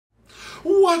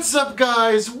What's up,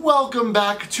 guys? Welcome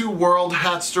back to World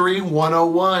Hatstory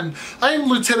 101. I am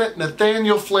Lieutenant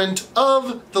Nathaniel Flint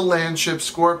of the Landship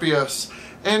Scorpius,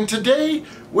 and today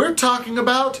we're talking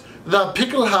about the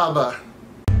Pickelhaube.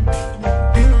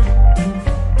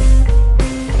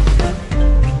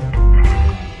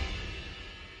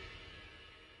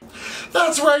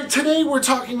 That's right, today we're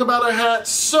talking about a hat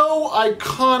so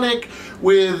iconic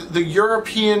with the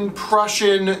European,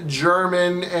 Prussian,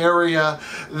 German area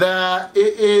that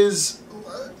it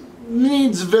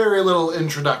needs very little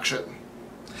introduction.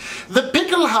 The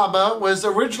Pickelhaube was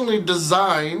originally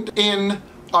designed in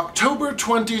October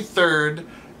 23rd,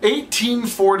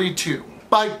 1842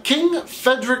 by King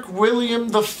Frederick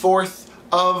William IV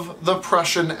of the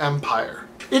Prussian Empire.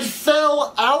 It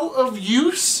fell out of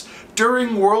use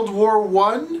during World War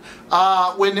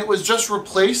I, when it was just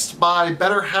replaced by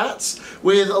better hats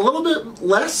with a little bit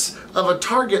less of a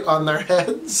target on their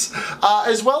heads,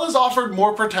 as well as offered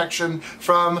more protection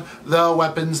from the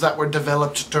weapons that were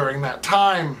developed during that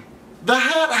time. The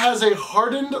hat has a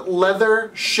hardened leather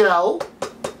shell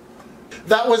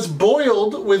that was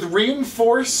boiled with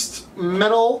reinforced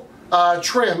metal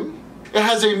trim. It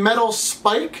has a metal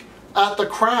spike at the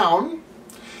crown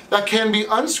that can be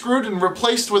unscrewed and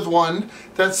replaced with one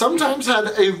that sometimes had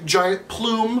a giant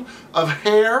plume of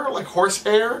hair, like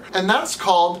horsehair, and that's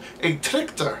called a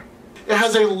trichter. It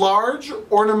has a large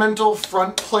ornamental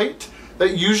front plate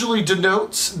that usually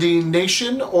denotes the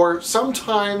nation or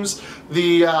sometimes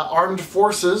the armed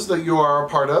forces that you are a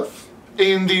part of.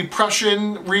 In the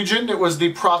Prussian region, it was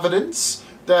the Providence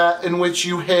in which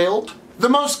you hailed. The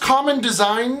most common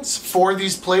designs for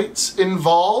these plates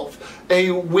involve a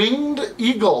winged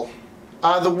eagle.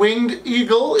 The winged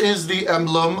eagle is the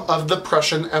emblem of the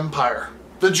Prussian Empire.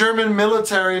 The German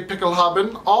military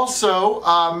Pickelhaube also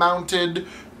mounted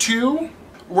two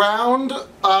round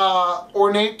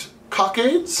ornate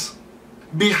cockades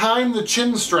behind the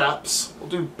chin straps. We'll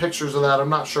do pictures of that. I'm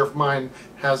not sure if mine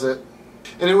has it.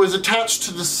 And it was attached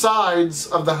to the sides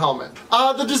of the helmet.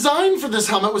 The design for this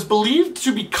helmet was believed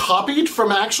to be copied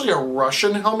from actually a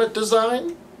Russian helmet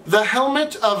design, the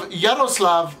helmet of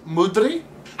Yaroslav Mudry.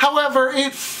 However,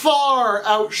 it far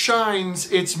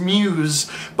outshines its muse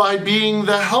by being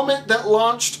the helmet that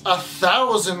launched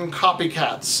 1,000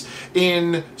 copycats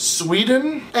in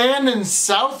Sweden and in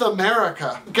South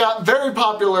America. It got very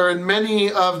popular in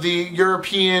many of the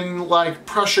European, like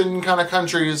Prussian kind of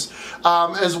countries,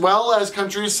 as well as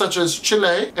countries such as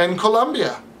Chile and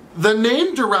Colombia. The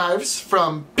name derives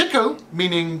from pickel,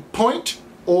 meaning point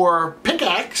or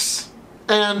pickaxe,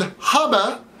 and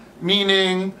haube,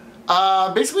 meaning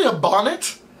basically a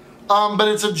bonnet, but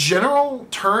it's a general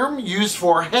term used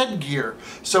for headgear,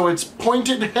 so it's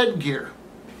pointed headgear.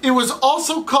 It was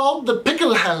also called the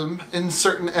Pickelhelm in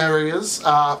certain areas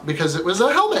because it was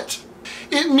a helmet.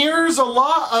 It mirrors a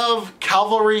lot of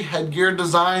cavalry headgear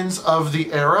designs of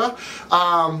the era,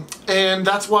 and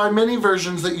that's why many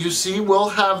versions that you see will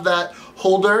have that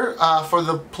holder for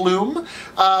the plume,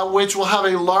 which will have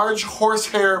a large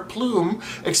horsehair plume,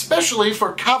 especially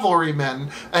for cavalrymen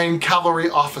and cavalry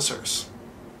officers.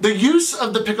 The use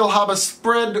of the Pickelhaube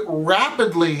spread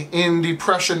rapidly in the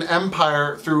Prussian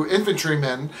Empire through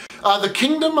infantrymen. The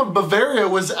Kingdom of Bavaria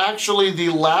was actually the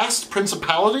last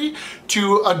principality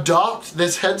to adopt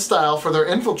this head style for their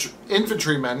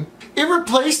infantrymen. It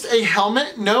replaced a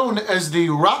helmet known as the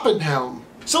Rappenhelm.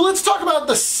 So let's talk about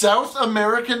the South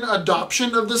American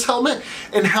adoption of this helmet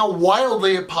and how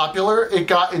wildly popular it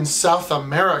got in South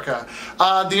America.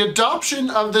 The adoption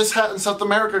of this hat in South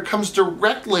America comes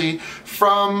directly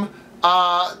from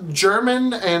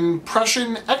German and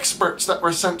Prussian experts that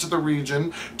were sent to the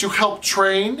region to help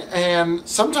train and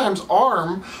sometimes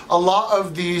arm a lot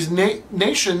of these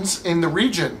nations in the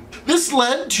region. This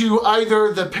led to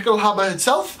either the Pickelhaube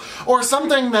itself or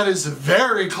something that is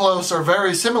very close or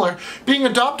very similar being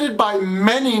adopted by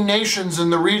many nations in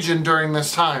the region during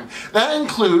this time. That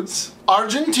includes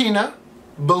Argentina,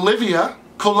 Bolivia,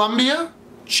 Colombia,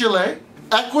 Chile,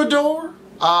 Ecuador,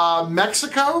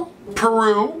 Mexico,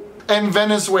 Peru, and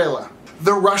Venezuela.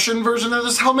 The Russian version of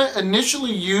this helmet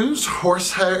initially used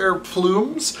horsehair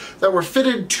plumes that were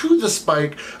fitted to the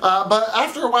spike, but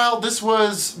after a while this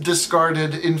was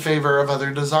discarded in favor of other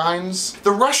designs.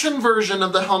 The Russian version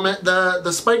of the helmet,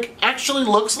 the spike actually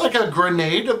looks like a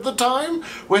grenade of the time,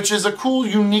 which is a cool,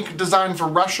 unique design for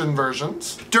Russian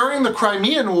versions. During the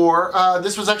Crimean War,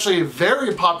 this was actually a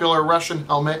very popular Russian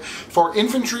helmet for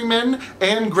infantrymen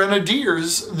and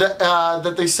grenadiers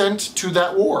that they sent to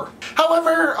that war.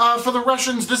 However, for the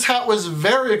Prussians, this hat was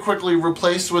very quickly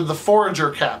replaced with the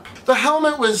forager cap. The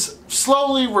helmet was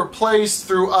slowly replaced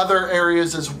through other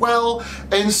areas as well,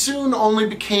 and soon only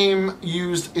became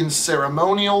used in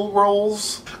ceremonial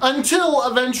roles, until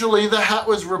eventually the hat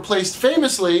was replaced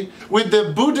famously with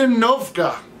the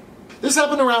Budenovka. This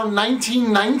happened around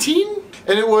 1919,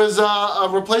 and it was a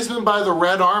replacement by the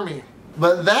Red Army.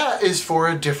 But that is for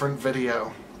a different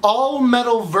video. All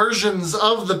metal versions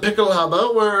of the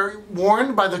Pickelhaube were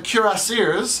worn by the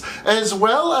cuirassiers, as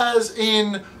well as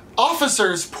in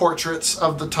officers' portraits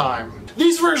of the time.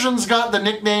 These versions got the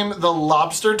nickname the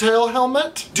lobster tail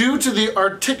helmet due to the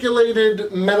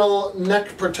articulated metal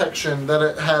neck protection that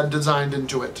it had designed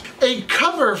into it. A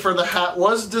cover for the hat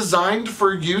was designed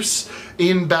for use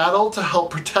in battle to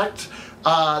help protect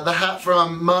the hat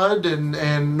from mud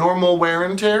and normal wear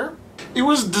and tear. It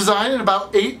was designed in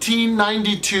about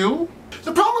 1892.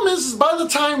 The problem is, by the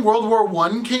time World War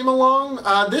I came along,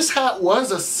 this hat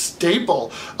was a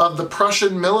staple of the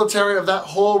Prussian military of that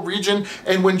whole region,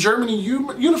 and when Germany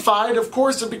unified, of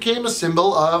course, it became a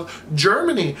symbol of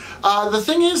Germany. The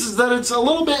thing is that it's a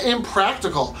little bit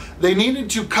impractical. They needed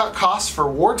to cut costs for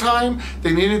wartime,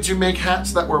 they needed to make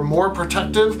hats that were more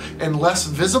protective and less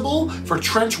visible for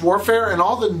trench warfare and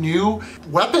all the new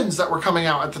weapons that were coming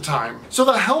out at the time. So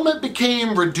the helmet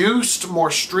became reduced, more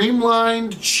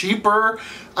streamlined, cheaper,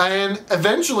 and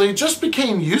eventually just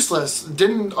became useless. It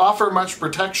didn't offer much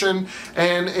protection,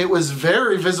 and it was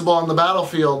very visible on the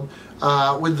battlefield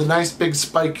with the nice big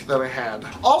spike that I had.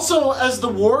 Also, as the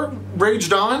war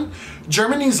raged on,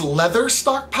 Germany's leather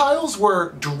stockpiles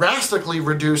were drastically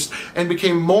reduced and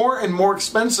became more and more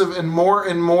expensive and more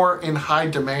in high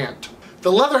demand.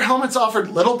 The leather helmets offered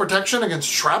little protection against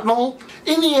shrapnel.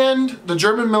 In the end, the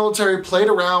German military played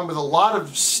around with a lot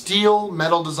of steel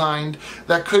metal designed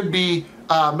that could be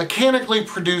mechanically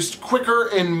produced quicker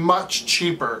and much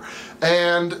cheaper.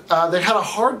 And they had a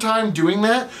hard time doing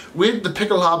that with the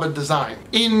Pickelhaube design.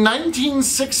 In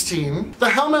 1916, the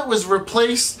helmet was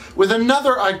replaced with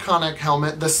another iconic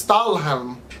helmet, the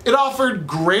Stahlhelm. It offered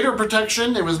greater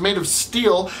protection, it was made of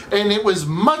steel, and it was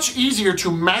much easier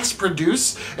to mass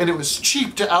produce, and it was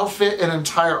cheap to outfit an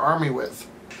entire army with.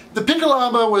 The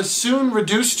Pickelhaube was soon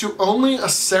reduced to only a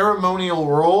ceremonial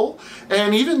role,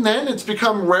 and even then it's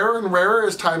become rarer and rarer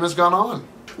as time has gone on.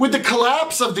 With the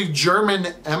collapse of the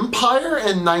German Empire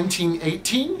in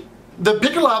 1918, the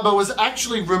Pickelhaube was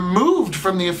actually removed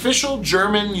from the official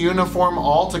German uniform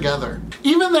altogether.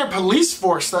 Even their police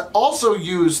force that also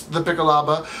used the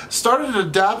Pickelhaube started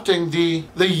adapting the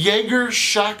Jaeger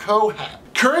Shako hat.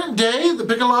 Current day, the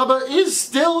Pickelhaube is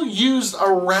still used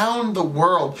around the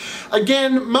world.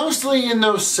 Again, mostly in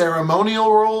those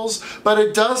ceremonial roles, but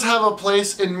it does have a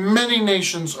place in many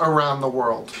nations around the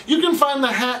world. You can find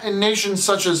the hat in nations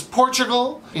such as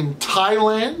Portugal, in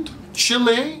Thailand,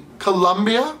 Chile,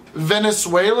 Colombia,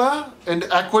 Venezuela, and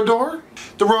Ecuador.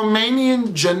 The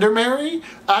Romanian gendarmerie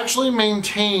actually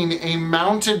maintain a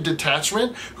mounted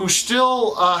detachment who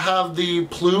still have the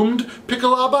plumed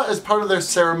Pickelhaube as part of their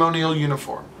ceremonial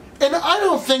uniform. And I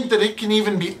don't think that it can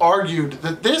even be argued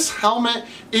that this helmet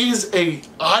is an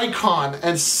icon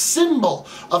and symbol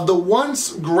of the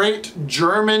once great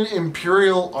German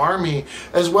Imperial Army,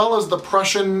 as well as the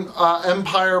Prussian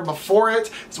Empire before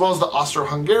it, as well as the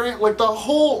Austro-Hungarian, like the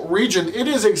whole region. It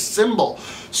is a symbol.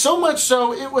 So much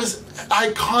so, it was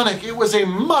iconic. It was a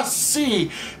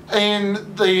must-see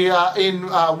in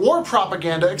the war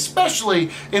propaganda,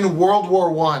 especially in World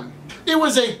War I. It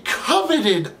was a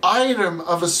coveted item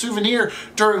of a souvenir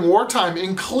during wartime,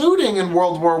 including in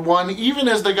World War I, even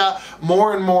as they got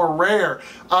more and more rare.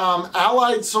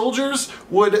 Allied soldiers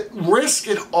would risk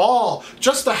it all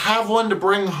just to have one to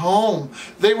bring home.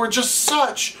 They were just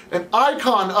such an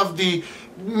icon of the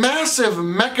massive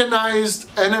mechanized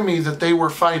enemy that they were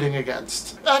fighting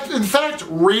against. In fact,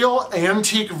 real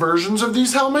antique versions of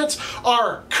these helmets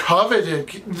are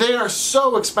coveted. They are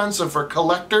so expensive for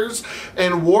collectors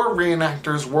and war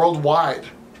reenactors worldwide.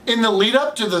 In the lead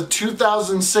up to the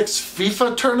 2006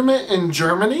 FIFA tournament in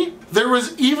Germany, there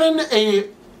was even a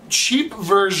cheap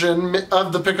version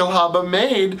of the Pickelhaube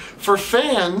made for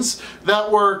fans that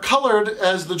were colored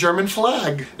as the German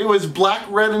flag. It was black,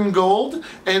 red, and gold,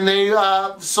 and they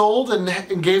sold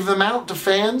and gave them out to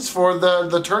fans for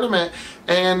the tournament,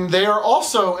 and they are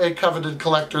also a coveted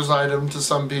collector's item to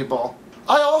some people.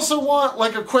 I also want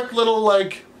like a quick little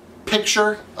like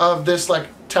picture of this like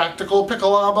tactical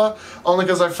Pickelhaube, only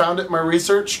because I found it in my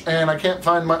research and I can't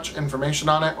find much information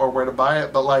on it or where to buy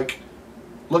it, but like,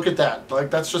 look at that.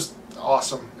 Like, that's just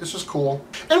awesome. It's just cool.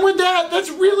 And with that, that's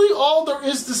really all there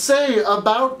is to say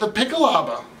about the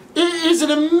Pickelhaube. It is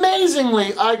an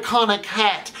amazingly iconic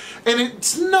hat, and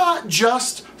it's not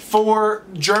just for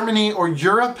Germany or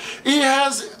Europe. It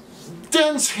has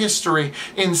dense history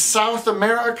in South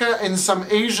America and some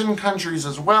Asian countries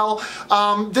as well.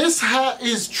 This hat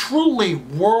is truly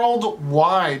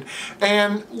worldwide,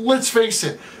 and let's face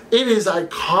it, it is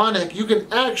iconic. You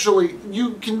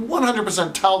can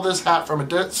 100% tell this hat from a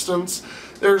distance.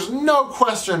 There's no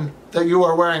question that you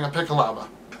are wearing a Pickelhaube.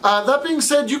 That being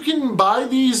said, you can buy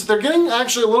these. They're getting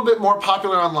actually a little bit more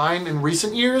popular online in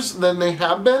recent years than they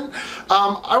have been.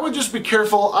 I would just be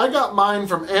careful. I got mine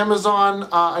from Amazon.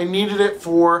 I needed it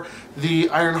for the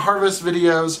Iron Harvest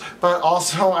videos, but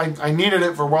also I needed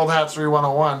it for World Hatstory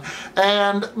 101.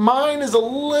 And mine is a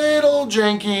little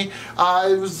janky.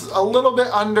 It was a little bit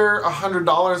under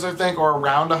 $100, I think, or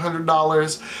around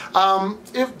 $100.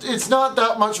 It's not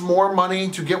that much more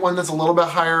money to get one that's a little bit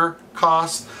higher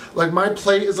cost. Like, my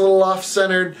plate is a little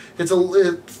off-centered.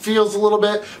 It feels a little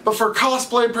bit, but for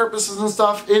cosplay purposes and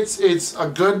stuff, it's a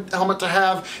good helmet to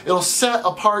have. It'll set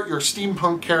apart your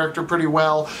steampunk character pretty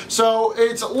well. So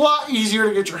it's a lot easier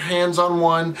to get your hands on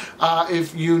one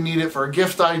if you need it for a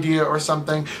gift idea or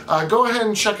something. Go ahead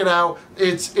and check it out.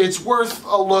 It's worth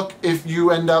a look if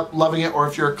you end up loving it or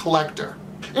if you're a collector.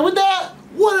 And with that,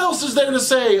 what else is there to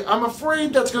say? I'm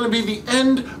afraid that's going to be the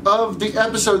end of the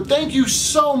episode. Thank you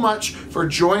so much for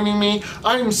joining me.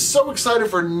 I am so excited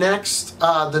for the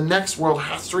next World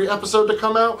Hatstory episode to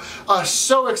come out.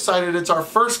 So excited. It's our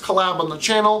first collab on the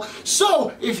channel.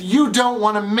 So if you don't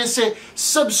want to miss it,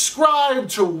 subscribe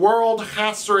to World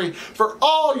Hatstory for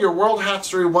all your World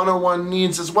Hatstory 101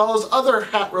 needs, as well as other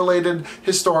hat-related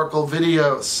historical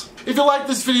videos. If you like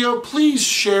this video, please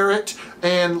share it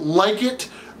and like it.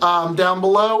 Down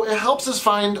below. It helps us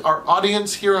find our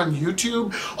audience here on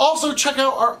YouTube. Also, check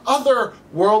out our other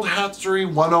World Hatstory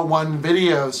 101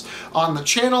 videos. On the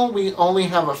channel, we only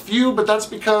have a few, but that's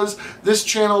because this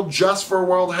channel just for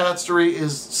World Hatstory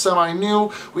is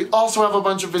semi-new. We also have a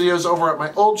bunch of videos over at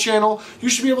my old channel. You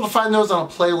should be able to find those on a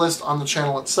playlist on the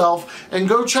channel itself, and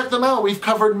go check them out. We've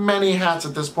covered many hats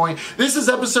at this point. This is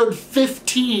episode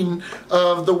 15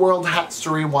 of the World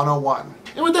Hatstory 101.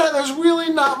 And with that, there's really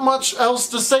not much else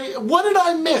to say. What did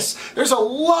I miss? There's a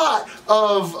lot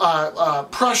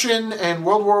of Prussian and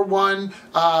World War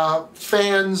I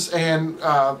fans and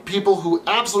people who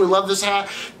absolutely love this hat.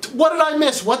 What did I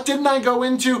miss? What didn't I go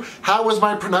into? How was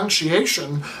my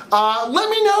pronunciation? Let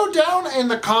me know down in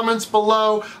the comments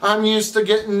below. I'm used to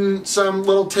getting some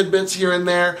little tidbits here and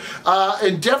there.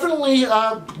 And definitely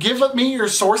give me your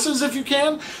sources if you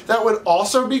can. That would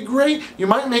also be great. You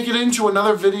might make it into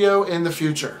another video in the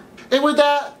future. And with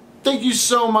that, thank you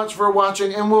so much for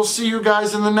watching, and we'll see you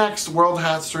guys in the next World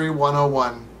Hatstory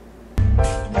 101.